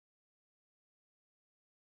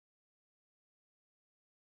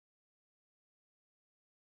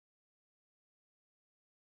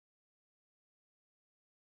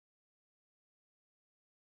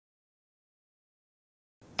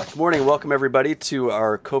Good morning. Welcome, everybody, to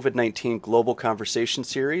our COVID-19 Global Conversation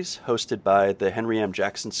Series hosted by the Henry M.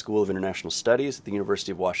 Jackson School of International Studies at the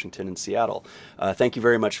University of Washington in Seattle. Thank you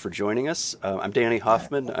very much for joining us. I'm Danny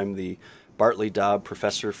Hoffman. I'm the Bartley Dobb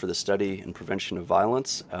Professor for the Study and Prevention of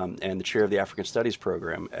Violence and the Chair of the African Studies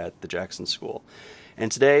Program at the Jackson School.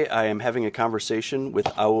 And today I am having a conversation with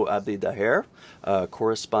Abdi,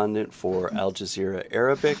 correspondent for Al Jazeera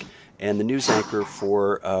Arabic and the news anchor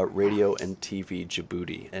for radio and TV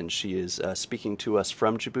Djibouti. And she is speaking to us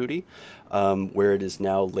from Djibouti, where it is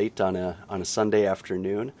now late on a Sunday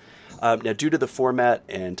afternoon. Now, due to the format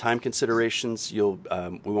and time considerations, we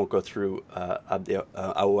won't go through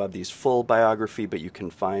Abdi's full biography, but you can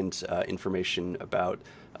find information about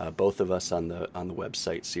both of us on the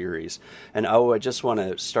website series. And I just want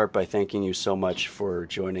to start by thanking you so much for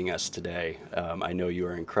joining us today. I know you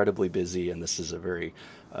are incredibly busy, and this is a very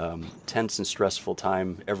tense and stressful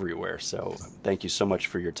time everywhere. So thank you so much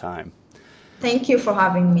for your time. Thank you for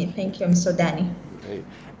having me. Thank you, Mr. Danny. Great.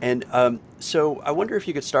 And so I wonder if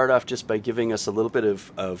you could start off just by giving us a little bit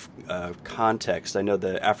of context. I know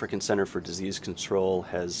the African Center for Disease Control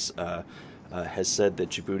has said that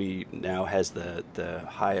Djibouti now has the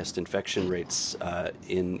highest infection rates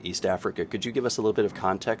in East Africa. Could you give us a little bit of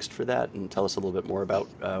context for that and tell us a little bit more about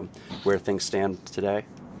where things stand today?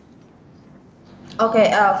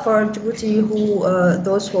 Okay, for Djibouti,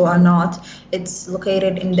 those who are not, it's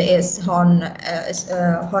located in the east horn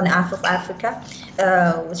of Africa,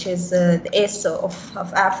 which is the east of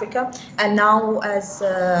Africa. And now, as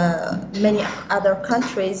many other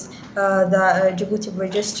countries, the Djibouti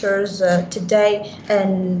registers today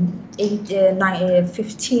and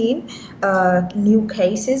 15 new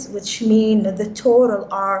cases, which mean the total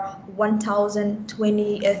are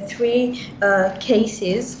 1,023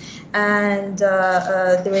 cases. And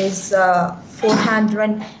there is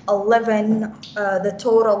 411 the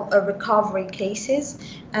total recovery cases,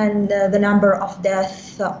 and the number of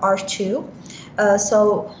deaths are 2.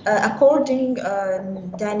 According,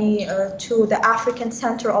 Danny, to the African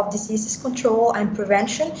Center of Diseases Control and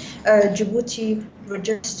Prevention, Djibouti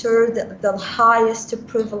registered the highest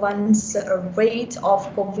prevalence rate of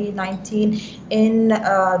COVID-19 in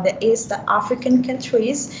the East African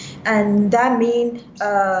countries, and that means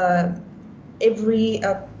every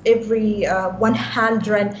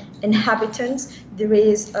 100 inhabitants, there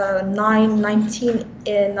is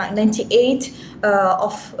 98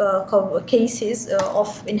 of cases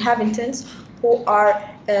of inhabitants who are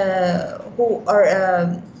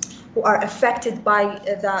affected by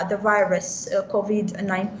the virus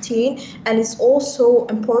COVID-19. And it's also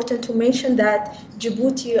important to mention that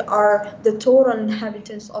the total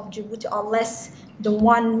inhabitants of Djibouti are less than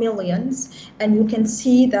 1 million, and you can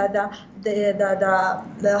see that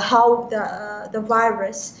how the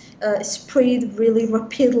virus spread really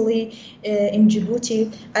rapidly in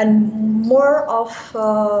Djibouti, and more of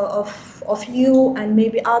you and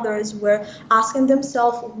maybe others were asking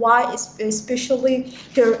themselves why, especially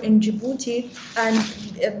here in Djibouti, and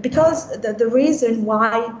because the reason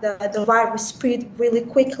why the virus spread really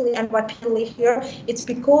quickly and rapidly here, it's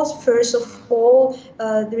because first of all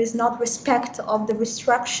there is not respect of the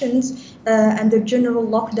restrictions and the general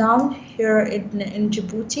lockdown here in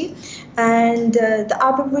Djibouti, and the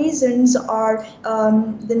other reasons are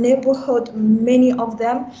the neighborhood, many of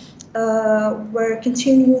them were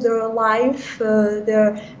continue their life,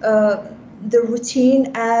 their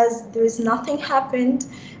routine as there is nothing happened,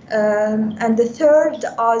 and the third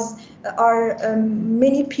are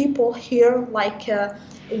many people here, like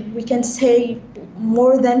we can say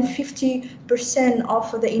more than 50% of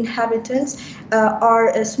the inhabitants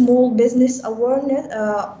are small business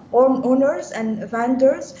owners and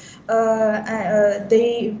vendors.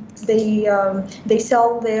 They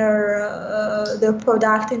sell their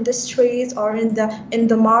product in the streets or in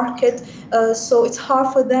the market. So it's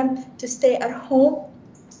hard for them to stay at home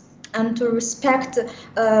and to respect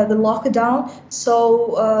the lockdown.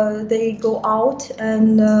 So they go out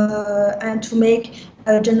and to make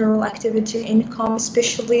general activity income,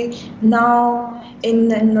 especially now in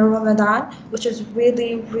Ramadan, which is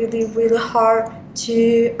really hard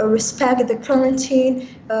to respect the quarantine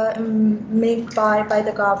made by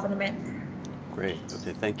the government. Great.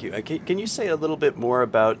 Okay, thank you. Can you say a little bit more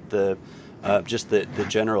about just the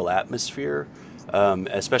general atmosphere,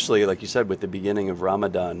 especially like you said with the beginning of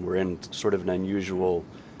Ramadan? We're in sort of an unusual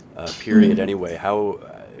period anyway. How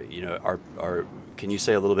can you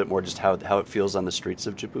say a little bit more just how it feels on the streets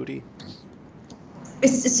of Djibouti?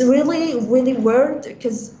 It's really weird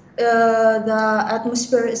because the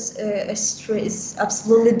atmosphere is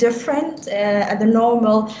absolutely different. At the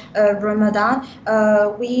normal Ramadan,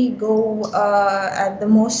 we go at the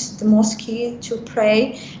mosque to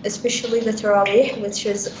pray, especially the Tarawih, which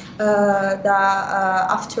is the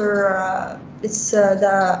after it's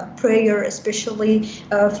the prayer, especially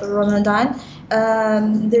for Ramadan.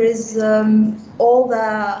 There is all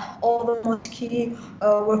the mosques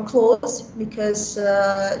were closed because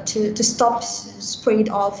to stop spread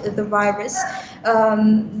of the virus.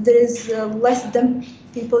 There is less than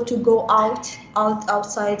people to go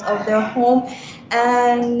outside of their home,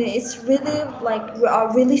 and it's really like we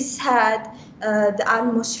are really sad. The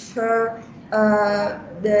atmosphere,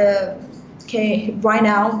 the okay, right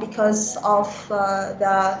now because of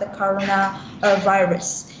the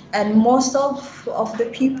coronavirus. And most of the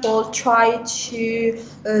people try to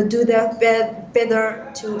do their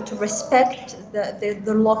better to respect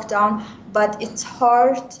the lockdown, but it's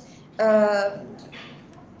hard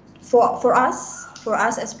for us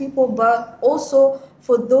as people, but also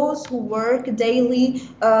for those who work daily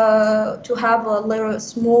to have a little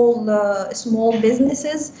small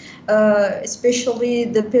businesses, especially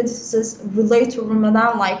the businesses related to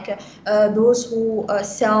Ramadan, like those who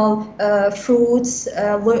sell fruits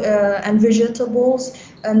and vegetables,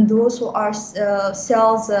 and those who are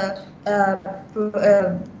sells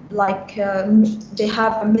like they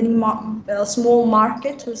have a small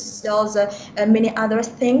market who sells many other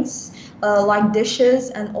things like dishes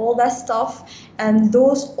and all that stuff, and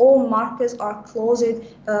those all markets are closed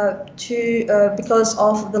because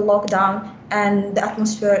of the lockdown, and the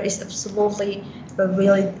atmosphere is absolutely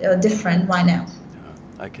really different right now.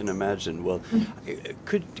 I can imagine. Well,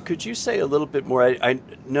 could you say a little bit more? I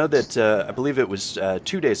know that I believe it was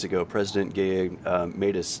 2 days ago, President Gay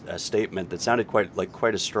made a statement that sounded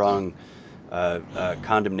quite a strong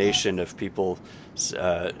condemnation of people's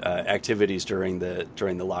activities during the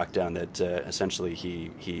lockdown. That essentially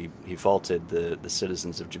he faulted the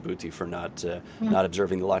citizens of Djibouti for not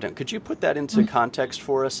observing the lockdown. Could you put that into context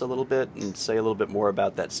for us a little bit and say a little bit more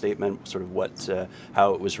about that statement? Sort of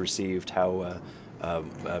how it was received, how.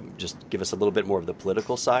 Just give us a little bit more of the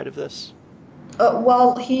political side of this.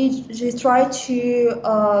 Well, he tried to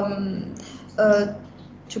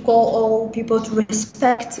call all people to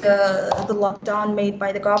respect the lockdown made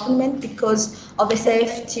by the government because of the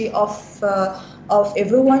safety of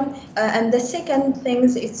everyone. And the second thing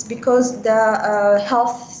is it's because the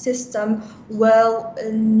health system will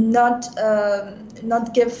not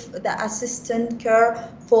give the assistant care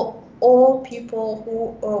for all people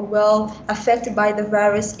who are well affected by the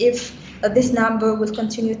virus if this number will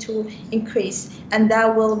continue to increase, and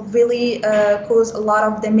that will really cause a lot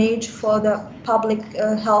of damage for the public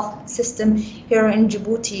health system here in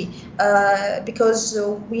Djibouti because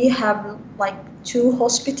we have like 2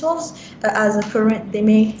 hospitals as a current they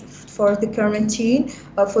made for the quarantine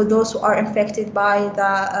for those who are infected by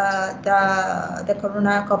the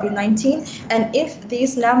COVID-19, and if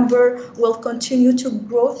this number will continue to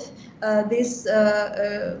grow, this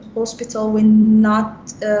hospital will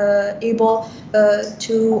not able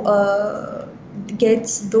to get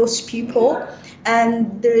those people,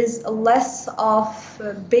 and there is less of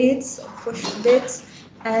beds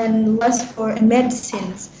and less for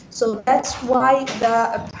medicines. So that's why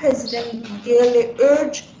the president really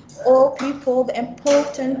urged all people the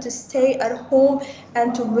important to stay at home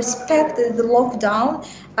and to respect the lockdown.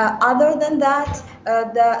 Other than that,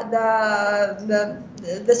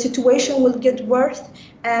 the situation will get worse,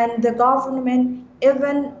 and the government,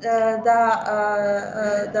 even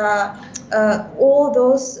all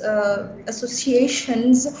those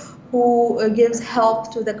associations who gives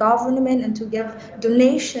help to the government and to give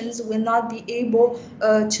donations will not be able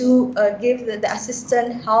to give the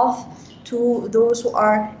assistant health to those who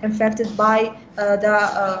are infected by the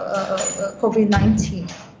COVID-19.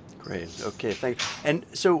 Great. Okay. Thanks. And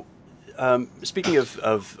so, speaking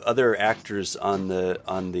of other actors on the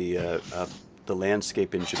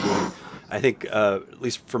landscape in Djibouti, I think at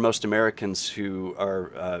least for most Americans who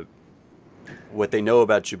are what they know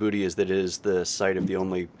about Djibouti is that it is the site of the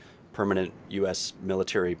only permanent U.S.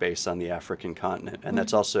 military base on the African continent, and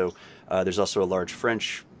that's also there's also a large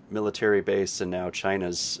French military base, and now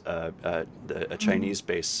China's a Chinese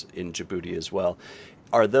base in Djibouti as well.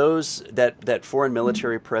 Are those that foreign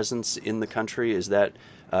military presence in the country, is that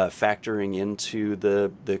factoring into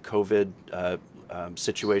the COVID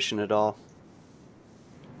situation at all?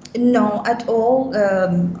 No, at all.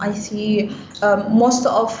 I see most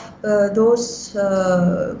of those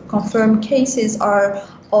confirmed cases are,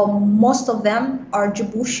 most of them are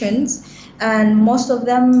Djiboutians, and most of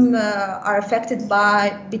them are affected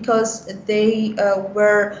by because they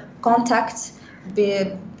were contacts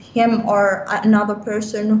with him or another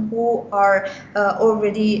person who are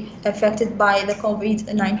already affected by the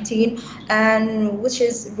COVID-19, and which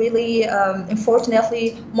is really,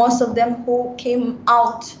 unfortunately, most of them who came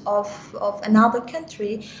out of another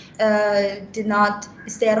country did not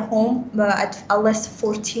stay at home at least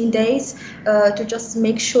 14 days to just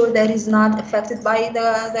make sure that he's not affected by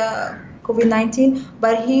the COVID-19,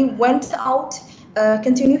 but he went out,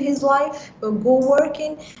 continue his life, go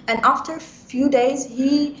working, and after a few days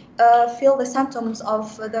he feel the symptoms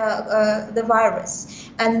of the virus.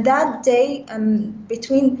 And that day,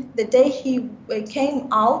 between the day he came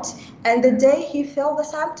out and the day he felt the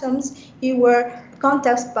symptoms, he were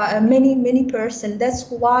contacted by many persons.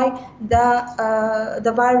 That's why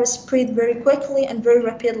the virus spread very quickly and very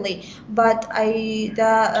rapidly. But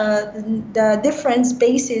the different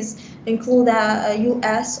spaces include the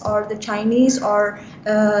U.S. or the Chinese or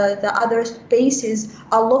the other spaces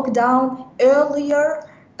are locked down earlier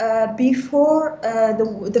before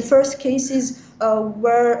the first cases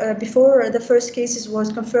before the first cases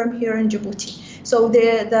was confirmed here in Djibouti. So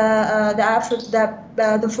the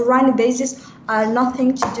foreign bases are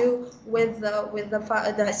nothing to do with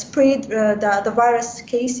the spread, the virus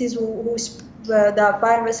cases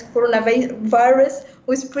the coronavirus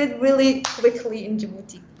who spread really quickly in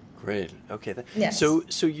Djibouti. Great. Okay. Yes. So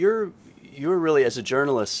you're really, as a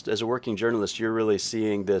journalist, as a working journalist, you're really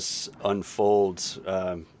seeing this unfold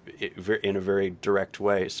in a very direct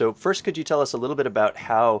way. So first, could you tell us a little bit about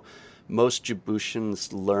how most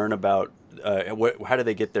Djiboutians learn about how do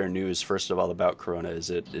they get their news? First of all, about Corona, is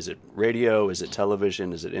it radio? Is it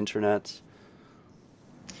television? Is it internet?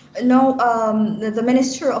 No, the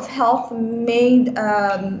Minister of Health made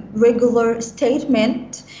regular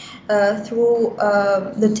statement through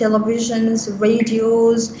the televisions,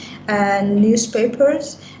 radios, and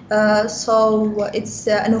newspapers. So it's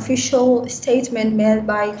an official statement made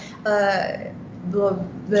by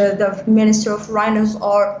the Minister of Rhinos,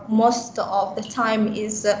 or most of the time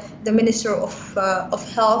is the Minister of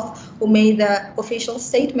Health who made the official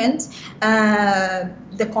statement.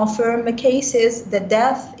 The confirmed cases, the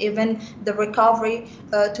death, even the recovery,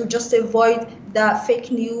 to just avoid the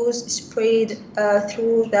fake news spread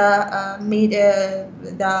through the media,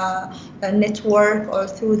 the network, or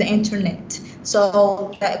through the internet.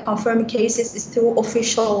 So the confirmed cases is through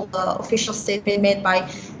official statement made by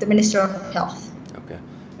the Minister of Health. Okay.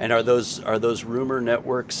 And are those rumor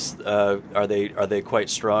networks are they quite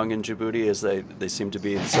strong in Djibouti, as they seem to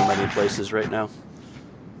be in so many places right now?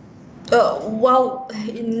 Well,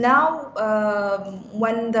 now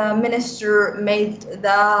when the minister made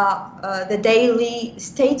the daily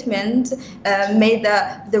statement, made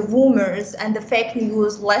the rumors and the fake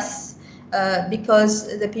news less. Because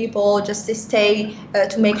the people just stay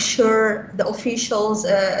to make sure the officials'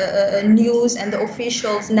 news and the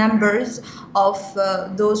officials' numbers of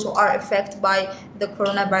those who are affected by the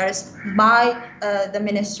coronavirus by the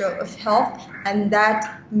Minister of Health, and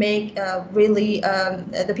that make really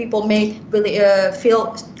the people may really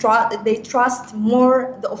feel they trust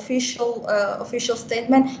more the official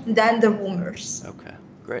statement than the rumors. Okay.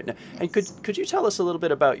 Great. And could you tell us a little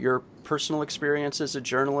bit about your personal experience as a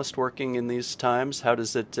journalist working in these times? How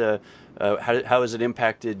does it how has it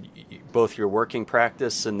impacted both your working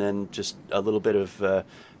practice and then just a little bit of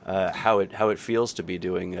how it feels to be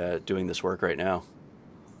doing this work right now?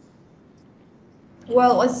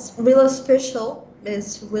 Well, it's really special.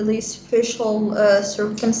 It's really special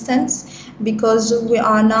circumstance because we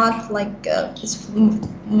are not like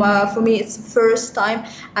for me it's the first time,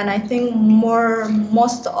 and I think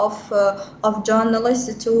most of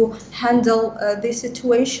journalists to handle these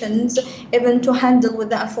situations, even to handle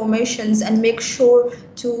with the informations and make sure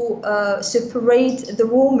to separate the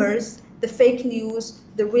rumors, the fake news,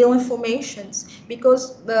 the real informations,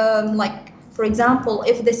 because for example,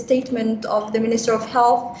 if the statement of the Minister of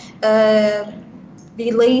Health be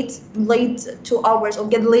late 2 hours or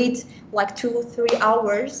get late like 2-3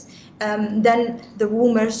 hours, then the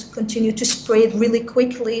rumors continue to spread really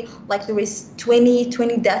quickly. Like there is 20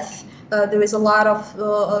 deaths. There is a lot of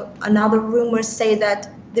another rumors say that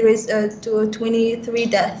there is 23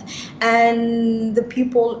 deaths, and the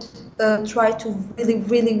people try to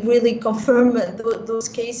really confirm those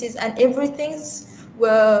cases, and everything's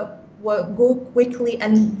go quickly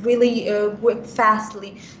and really work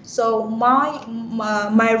fastly. So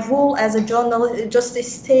my role as a journalist is just to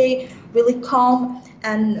stay really calm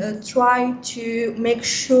and try to make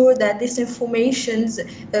sure that this information's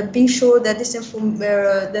be sure that this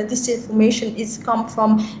information is come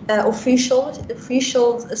from official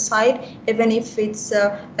side, even if it's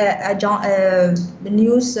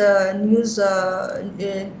news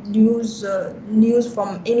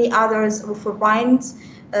from any others foreign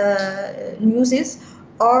newses,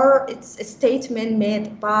 or it's a statement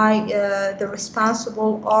made by the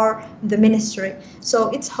responsible or the ministry. So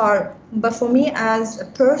it's hard. But for me, as a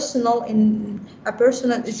personal,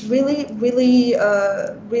 it's really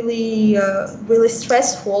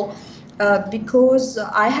stressful because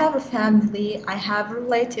I have a family, I have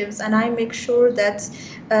relatives, and I make sure that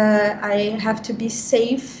I have to be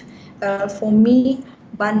safe for me,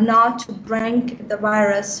 but not to bring the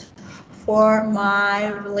virus for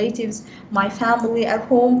my relatives, my family at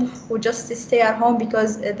home, who just stay at home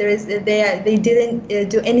because they didn't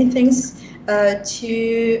do anything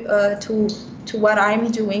to what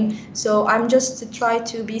I'm doing. So I'm just to try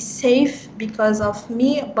to be safe because of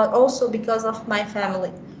me, but also because of my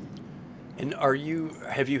family. And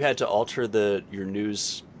have you had to alter your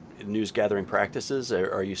news gathering practices?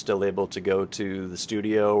 Are you still able to go to the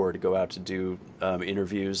studio or to go out to do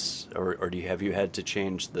interviews, or have you had to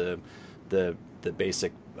change the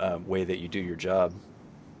basic way that you do your job?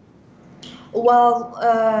 Well,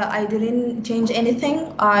 I didn't change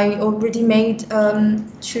anything. I already made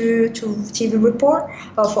two TV report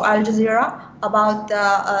for Al Jazeera about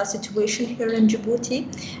the situation here in Djibouti,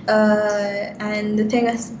 and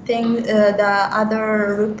the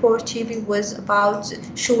other report TV was about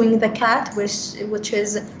showing the cat, which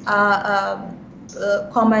is a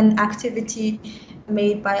common activity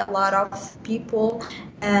made by a lot of people,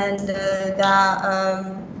 and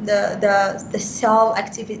the sell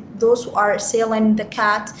activity, those who are selling the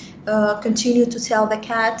cat continue to sell the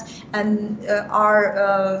cat, and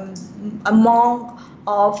are among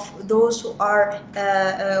of those who are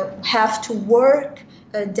have to work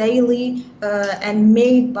daily and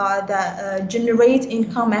made by the generate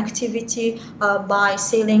income activity by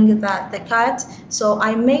selling the cat. So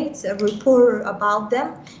I made a report about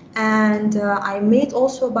them, and I made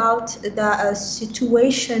also about the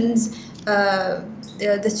situations,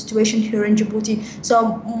 the situation here in Djibouti.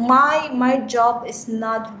 So my job is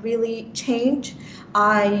not really changed.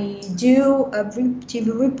 I do a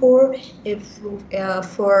TV report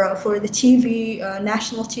for the TV,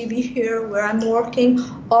 national TV here where I'm working,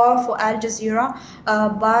 or for Al Jazeera,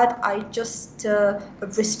 but I just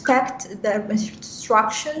respect the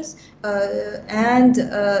instructions and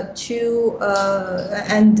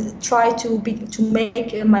try to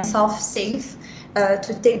make myself safe.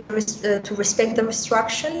 To respect the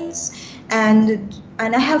instructions, and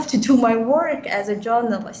I have to do my work as a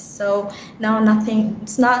journalist. So now nothing.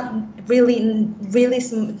 It's not really.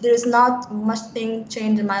 There's not much thing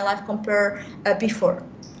changed in my life compared before.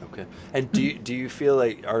 Okay. And do you feel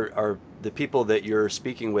like are the people that you're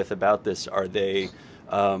speaking with about this, are they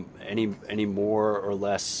any more or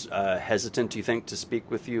less hesitant, do you think, to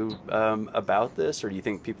speak with you about this, or do you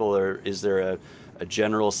think people are? Is there a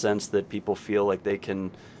general sense that people feel like they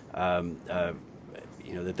can, that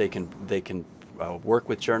they can work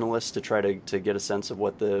with journalists to try to get a sense of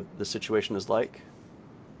what the situation is like?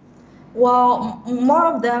 Well, more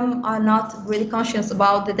of them are not really conscious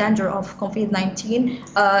about the danger of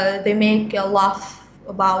COVID-19. They make a laugh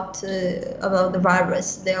about the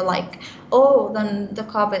virus. They're like, oh, then the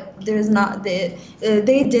COVID. There's not they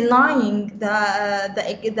denying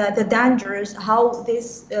the dangers, how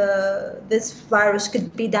this virus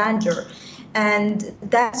could be danger, and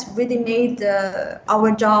that's really made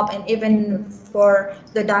our job, and even for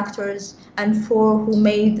the doctors and for who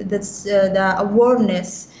made this the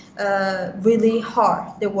awareness really hard,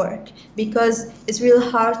 the work, because it's really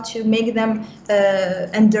hard to make them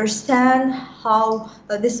understand how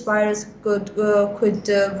this virus could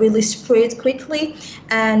really spread quickly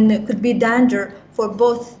and could be danger for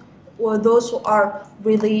both or those who are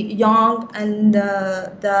really young and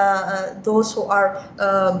those who are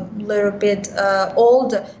little bit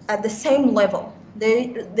old at the same level.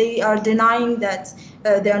 They are denying that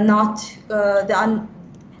they are not the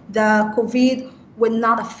COVID will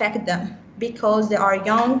not affect them because they are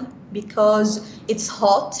young, because it's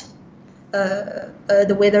hot,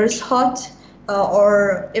 the weather is hot,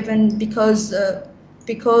 or even because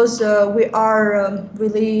we are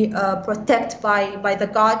really protected by the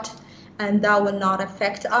God, and that will not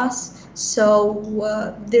affect us. So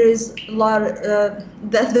there is a lot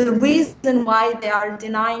the reason why they are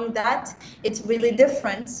denying that, it's really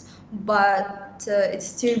different, but it's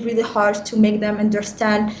still really hard to make them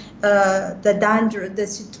understand the danger,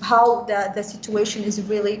 how the situation is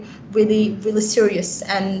really, really, really serious,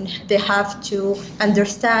 and they have to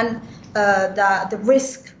understand the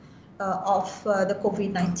risk of the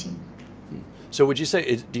COVID-19. So would you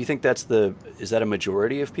say, do you think is that a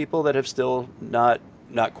majority of people that have still not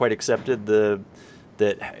quite accepted that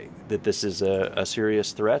this is a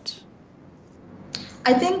serious threat?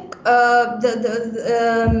 I think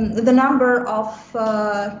the number of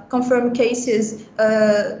confirmed cases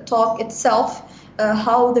talk itself.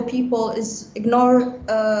 How the people ignore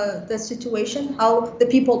the situation, how the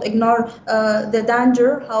people ignore the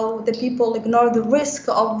danger, how the people ignore the risk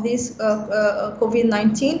of this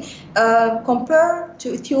COVID-19, compared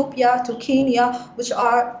to Ethiopia, to Kenya,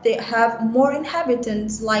 they have more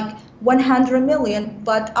inhabitants, like 100 million,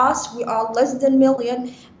 but us, we are less than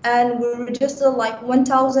million, and we register like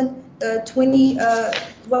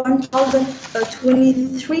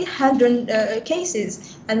 1,300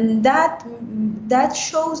 cases, and that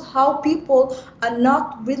shows how people are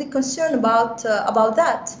not really concerned about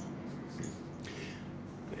that.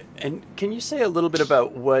 And can you say a little bit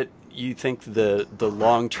about what you think the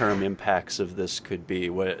long-term impacts of this could be?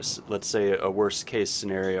 Let's say a worst-case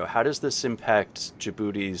scenario. How does this impact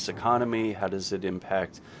Djibouti's economy? How does it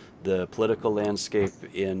impact the political landscape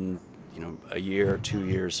in a year, 2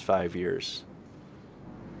 years, 5 years?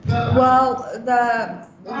 Well, the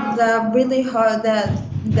really hard the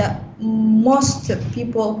most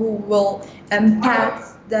people who will impact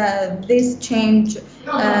this change,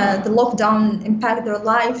 the lockdown impact their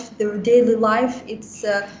life, their daily life. It's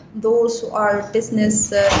those who are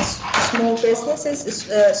small businesses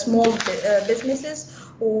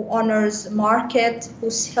who owners market,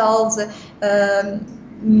 who sells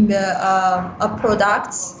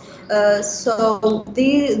products. So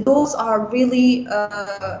those are really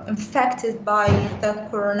infected by the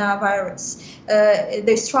coronavirus.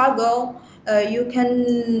 They struggle. You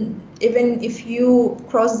can, even if you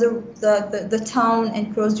cross the town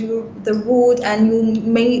and cross the road, and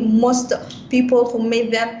most people who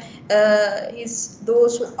made them is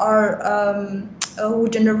those who are who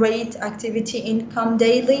generate activity income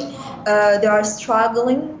daily. They are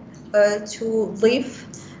struggling to live.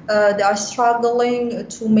 They are struggling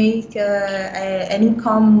to make an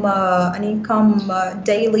income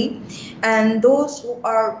daily, and those who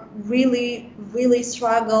are really, really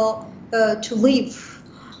struggle to live.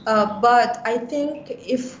 But I think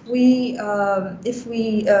if we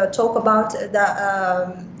talk about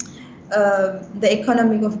the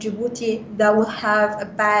economy of Djibouti, that will have a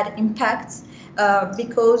bad impact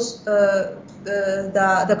because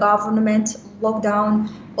the government locked down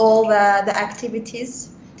all the activities.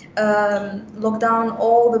 Lock down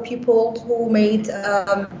all the people who made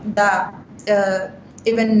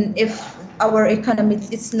even if our economy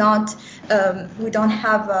is not, we don't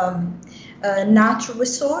have a natural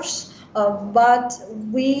resource, but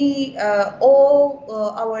we all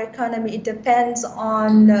our economy, it depends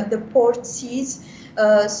on the port seas.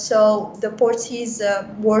 So the port is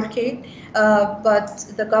working, but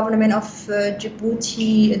the government of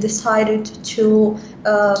Djibouti decided to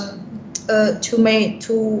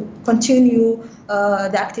continue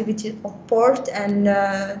the activity of port, and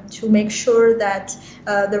to make sure that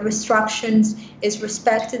the restrictions is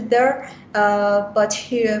respected there. But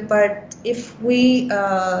if we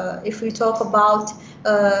talk about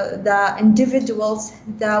the individuals,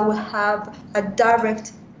 that will have a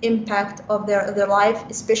direct impact of their life,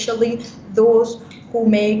 especially those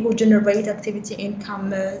who generate activity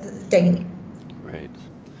income daily. Right.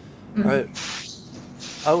 Mm-hmm. All right.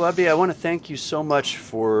 Oh, Abdi, I want to thank you so much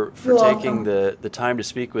for taking the time to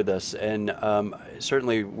speak with us, and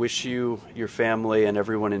certainly wish you, your family, and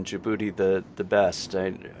everyone in Djibouti the best.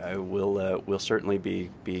 We'll certainly be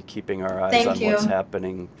keeping our eyes on what's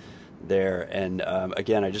happening there. And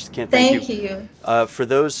again, I just can't thank you. For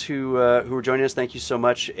those who are joining us, thank you so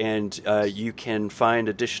much. And you can find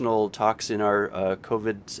additional talks in our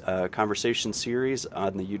COVID conversation series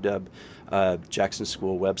on the UW Jackson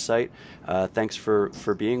School website. Thanks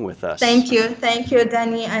for being with us. Thank you,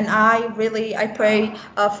 Danny. And I pray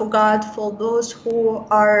for God for those who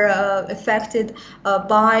are affected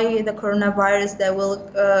by the coronavirus. They will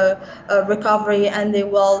recover, and they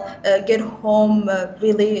will get home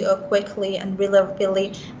really quickly, and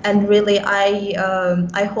really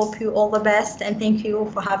I hope you all the best, and thank you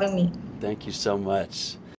for having me. Thank you so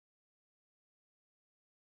much.